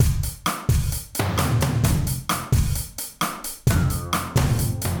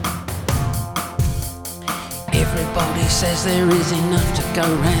says there is enough to go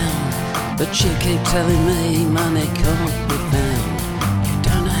round, but you keep telling me money can't be found. You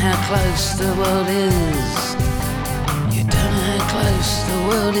don't know how close the world is. You don't know how close the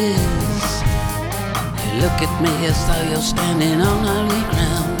world is. You look at me as though you're standing on holy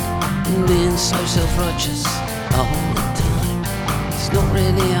ground and being so self-righteous all the time. It's not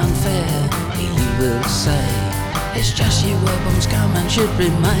really unfair, you will say. It's just you were born scum and should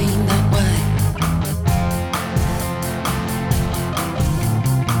remain that way.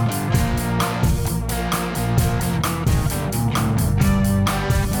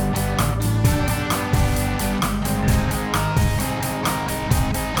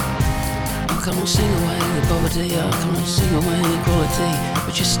 I can't sing away the poverty, I can't sing away equality,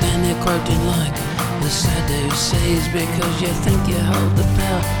 but you stand there quoting like the Sadducees, because you think you hold the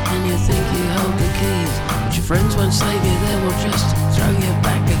power and you think you hold the keys, but your friends won't save you, they will just throw you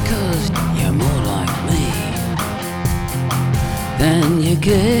back because you're more like me than you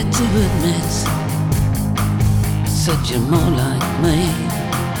care to admit. Said you're more like me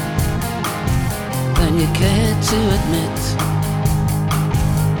than you care to admit.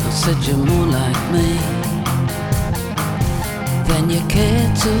 Said you're more like me than you care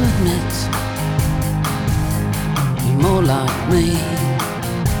to admit. You're more like me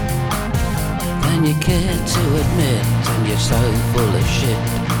than you care to admit, and you're so full of shit.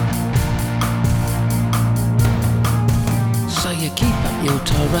 So you keep up your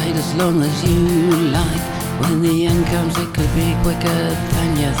tirade as long as you like. When the end comes it could be quicker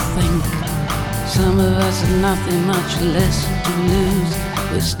than you think. Some of us have nothing much less to lose.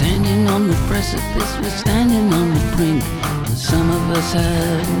 We're standing on the precipice, we're standing on the brink. And some of us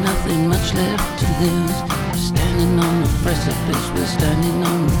have nothing much left to lose. We're standing on the precipice, we're standing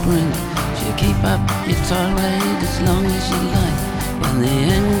on the brink. So you keep up your tirade as long as you like. When the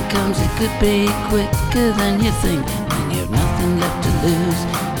end comes it could be quicker than you think, and you've nothing left to lose,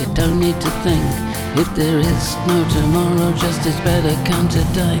 you don't need to think. If there is no tomorrow, justice better come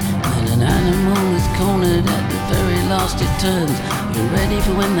today. When an animal is cornered at the very last it turns, you're ready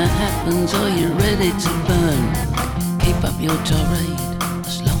for when that happens, or you're ready to burn. Keep up your tirade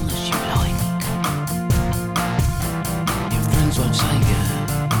as long as you like. Your friends won't save you,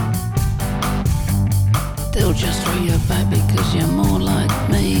 they'll just throw you back because you're more like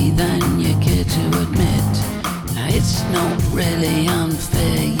me than you care to admit. Now it's not really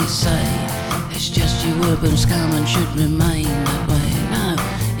unfair, you say. It's just you urban scum and should remain that way. No,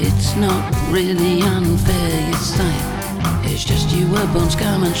 it's not really unfair, you say. It's just you were born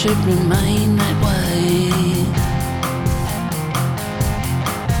scum and should remain that way.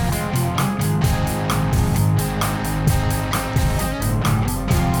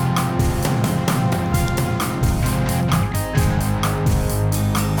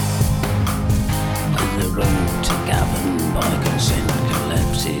 When the road to govern by consent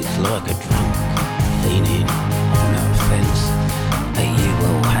collapses like a drunk leaning on a fence, you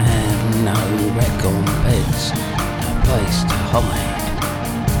will have no recompense, no place to hide.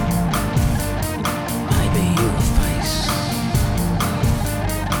 Maybe your face,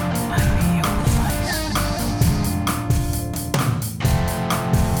 maybe your face.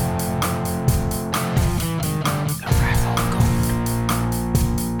 The wrath of God.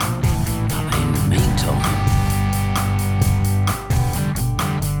 But in the meantime,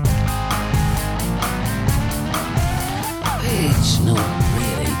 it's not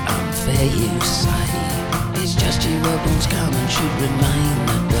really unfair, you say. It's just you were born scum and should remain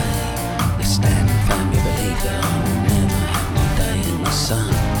that way. You stand firm, you believe that I will never have my day in the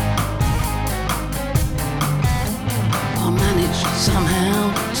sun. I managed somehow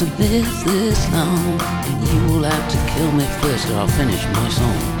to live this long, and you will have to kill me first or I'll finish my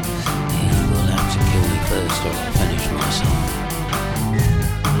song. You will have to kill me first or I'll finish my song.